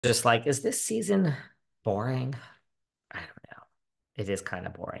just like, is this season boring? I don't know. It is kind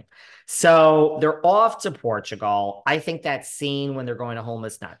of boring. So they're off to Portugal. I think that scene when they're going to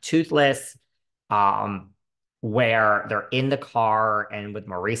Homeless Not Toothless, um, where they're in the car and with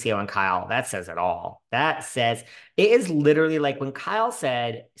Mauricio and Kyle, that says it all. That says it is literally like when Kyle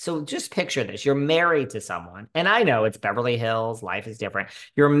said, so just picture this, you're married to someone, and I know it's Beverly Hills, life is different.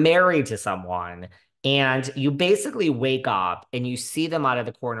 You're married to someone and you basically wake up and you see them out of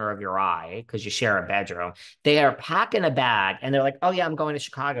the corner of your eye because you share a bedroom. They are packing a bag and they're like, oh, yeah, I'm going to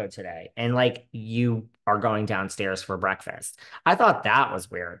Chicago today. And like, you are going downstairs for breakfast. I thought that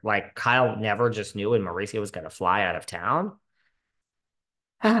was weird. Like, Kyle never just knew when Mauricio was going to fly out of town.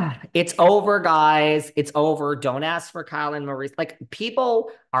 It's over, guys. It's over. Don't ask for Kyle and Maurice. Like, people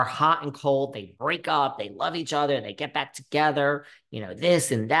are hot and cold. They break up. They love each other. They get back together,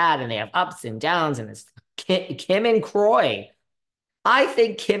 this and that. And they have ups and downs. And it's Kim and Croy. I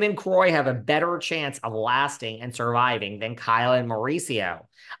think Kim and Croy have a better chance of lasting and surviving than Kyle and Mauricio.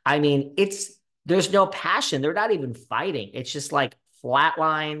 I mean, there's no passion. They're not even fighting. It's just like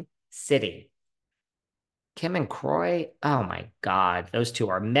flatline city. Kim and Croy, oh my God, those two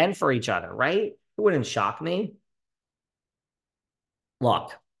are meant for each other, right? It wouldn't shock me.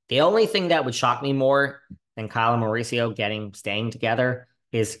 Look, the only thing that would shock me more than Kyle and Mauricio staying together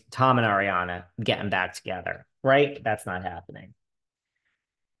is Tom and Ariana getting back together, right? That's not happening.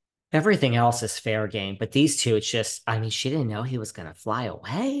 Everything else is fair game, but these two, it's just, I mean, she didn't know he was going to fly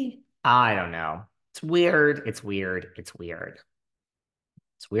away. I don't know. It's weird. It's weird. It's weird.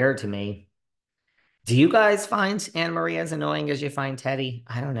 It's weird to me. Do you guys find Annemarie as annoying as you find Teddy?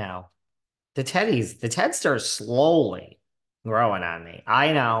 I don't know. The Tedsters slowly growing on me.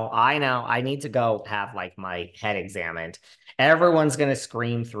 I know. I know. I need to go have like my head examined. Everyone's going to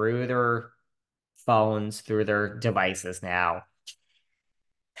scream through their phones, through their devices now.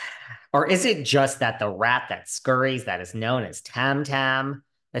 Or is it just that the rat that scurries that is known as Tam Tam,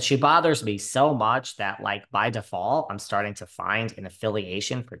 that she bothers me so much that, like, by default, I'm starting to find an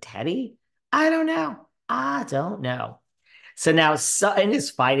affiliation for Teddy? I don't know. I don't know. So now Sutton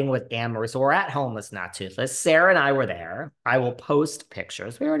is fighting with Amber. So we're at Homeless Not Toothless. Sarah and I were there. I will post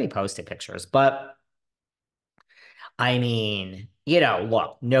pictures. We already posted pictures, but I mean,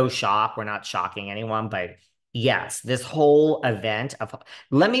 look, no shock. We're not shocking anyone, but yes, this whole event of,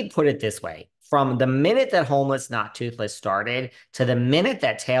 let me put it this way. From the minute that Homeless Not Toothless started to the minute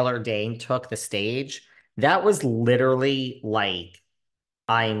that Taylor Dane took the stage, that was literally like,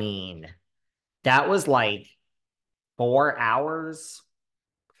 I mean, that was like 4 hours,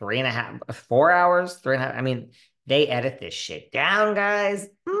 3.5, 4 hours, 3.5. I mean, they edit this shit down, guys.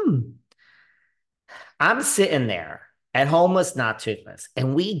 I'm sitting there at Homeless Not Toothless,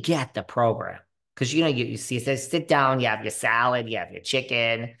 and we get the program because you see it says sit down, you have your salad, you have your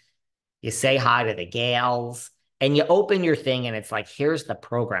chicken, you say hi to the gals, and you open your thing, and it's like here's the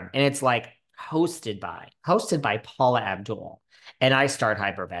program, and it's like hosted by Paula Abdul, and I start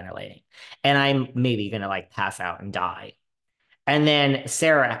hyperventilating, and I'm maybe gonna like pass out and die, and then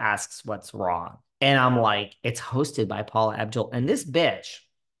Sarah asks what's wrong, and I'm like it's hosted by Paula Abdul, and this bit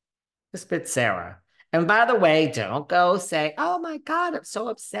Sarah. And by the way, don't go say, oh my God, I'm so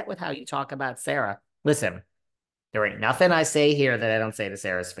upset with how you talk about Sarah. Listen, there ain't nothing I say here that I don't say to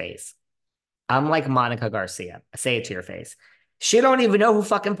Sarah's face. I'm like Monica Garcia. I say it to your face. She don't even know who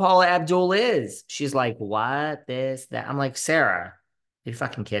fucking Paula Abdul is. She's like, what, this, that. I'm like, Sarah, are you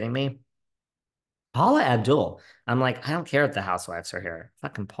fucking kidding me? Paula Abdul. I'm like, I don't care if the housewives are here.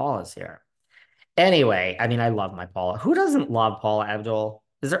 Fucking Paula's here. Anyway, I mean, I love my Paula. Who doesn't love Paula Abdul?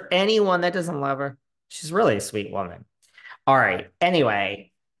 Is there anyone that doesn't love her? She's really a sweet woman. All right.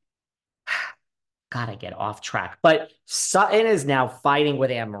 Anyway, gotta get off track. But Sutton is now fighting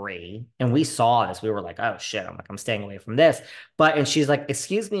with Anne Marie, and we saw this. We were like, "Oh shit!" I'm like, "I'm staying away from this." And she's like,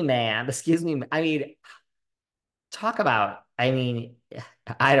 "Excuse me, ma'am. Excuse me." I mean, talk about. I mean,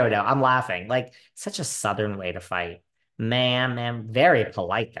 I don't know. I'm laughing. Like such a Southern way to fight, ma'am. Very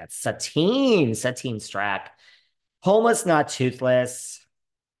polite. That's Satine Strack. Homeless, not toothless.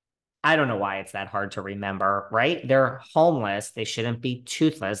 I don't know why it's that hard to remember, right? They're homeless. They shouldn't be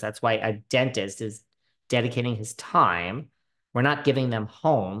toothless. That's why a dentist is dedicating his time. We're not giving them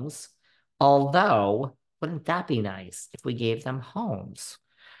homes. Although, wouldn't that be nice if we gave them homes?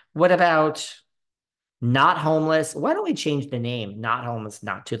 What about not homeless? Why don't we change the name? Not homeless,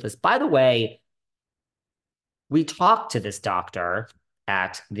 not toothless. By the way, we talked to this doctor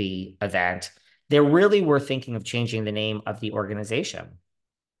at the event. They really were thinking of changing the name of the organization.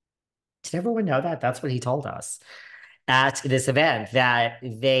 Did everyone know that? That's what he told us. at this event that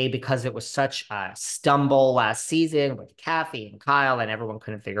they, because it was such a stumble last season with Kathy and Kyle and everyone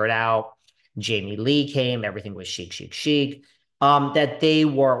couldn't figure it out. Jamie Lee came, everything was chic, chic, chic. That they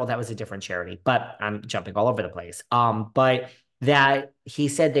were, well, that was a different charity, but I'm jumping all over the place. But that he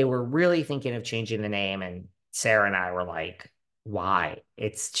said they were really thinking of changing the name, and Sarah and I were like, why?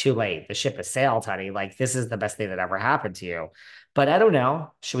 It's too late. The ship has sailed, honey. Like, this is the best thing that ever happened to you. But I don't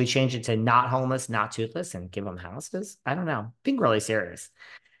know. Should we change it to not homeless, not toothless, and give them houses? I don't know. Being really serious.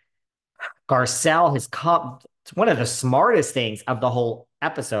 Garcelle has come. One of the smartest things of the whole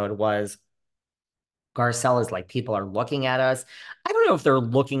episode was Garcelle is like, people are looking at us. I don't know if they're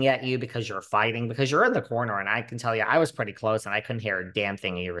looking at you because you're fighting, because you're in the corner. And I can tell you, I was pretty close and I couldn't hear a damn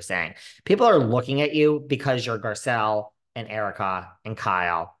thing you were saying. People are looking at you because you're Garcelle and Erica and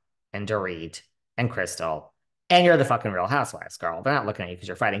Kyle and Dorit and Crystal. And you're the fucking Real Housewives, girl. They're not looking at you because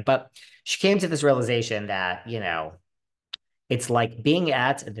you're fighting. But she came to this realization that, it's like being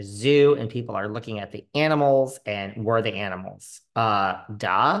at the zoo and people are looking at the animals and we're the animals.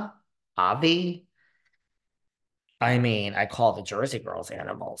 Avi. I mean, I call the Jersey girls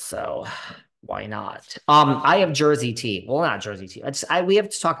animals, so why not? I have Jersey tea. Well, not Jersey tea. We have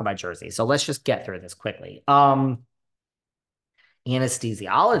to talk about Jersey, so let's just get through this quickly.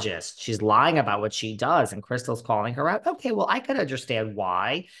 Anesthesiologist, she's lying about what she does, and Crystal's calling her out. Okay, well, I could understand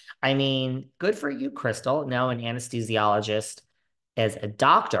why. I mean, good for you, Crystal. No, an anesthesiologist as a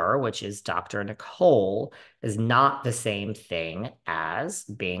doctor, which is Dr. Nicole, is not the same thing as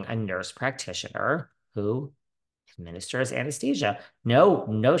being a nurse practitioner who administers anesthesia.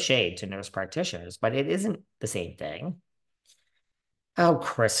 No shade to nurse practitioners, but it isn't the same thing. Oh,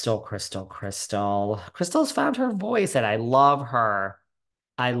 Crystal, Crystal, Crystal. Crystal's found her voice, and I love her.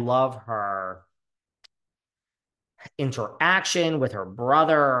 I love her interaction with her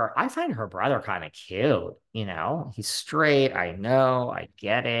brother. I find her brother kind of cute, He's straight. I know, I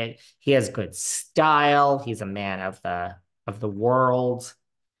get it. He has good style. He's a man of the world.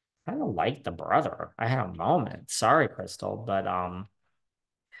 I don't like the brother. I had a moment. Sorry, Crystal, but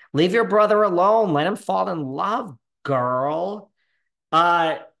leave your brother alone. Let him fall in love, girl.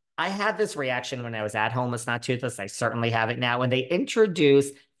 Uh, I had this reaction when I was at Homeless Not Toothless. I certainly have it now. When they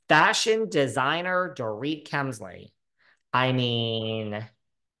introduced fashion designer Dorit Kemsley. I mean,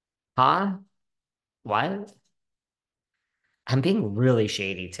 huh? What? I'm being really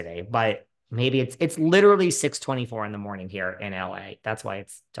shady today, but maybe it's literally 6:24 in the morning here in LA. That's why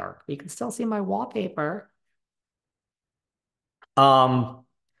it's dark. You can still see my wallpaper. Um,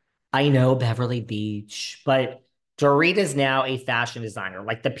 I know Beverly Beach, but Dorit is now a fashion designer.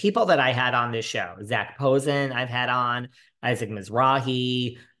 Like the people that I had on this show, Zach Posen, I've had on, Isaac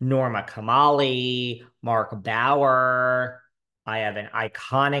Mizrahi, Norma Kamali, Mark Bauer. I have an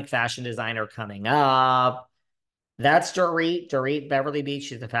iconic fashion designer coming up. That's Dorit. Dorit Beverly Beach.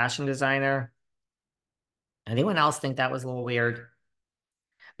 She's a fashion designer. Anyone else think that was a little weird?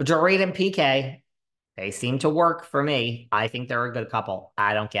 But Dorit and PK, they seem to work for me. I think they're a good couple.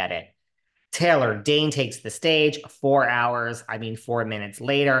 I don't get it. Taylor Dane takes the stage 4 hours, 4 minutes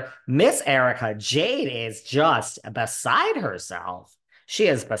later. Miss Erica Jade is just beside herself. She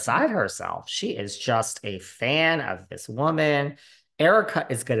is beside herself. She is just a fan of this woman. Erica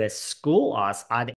is going to school us on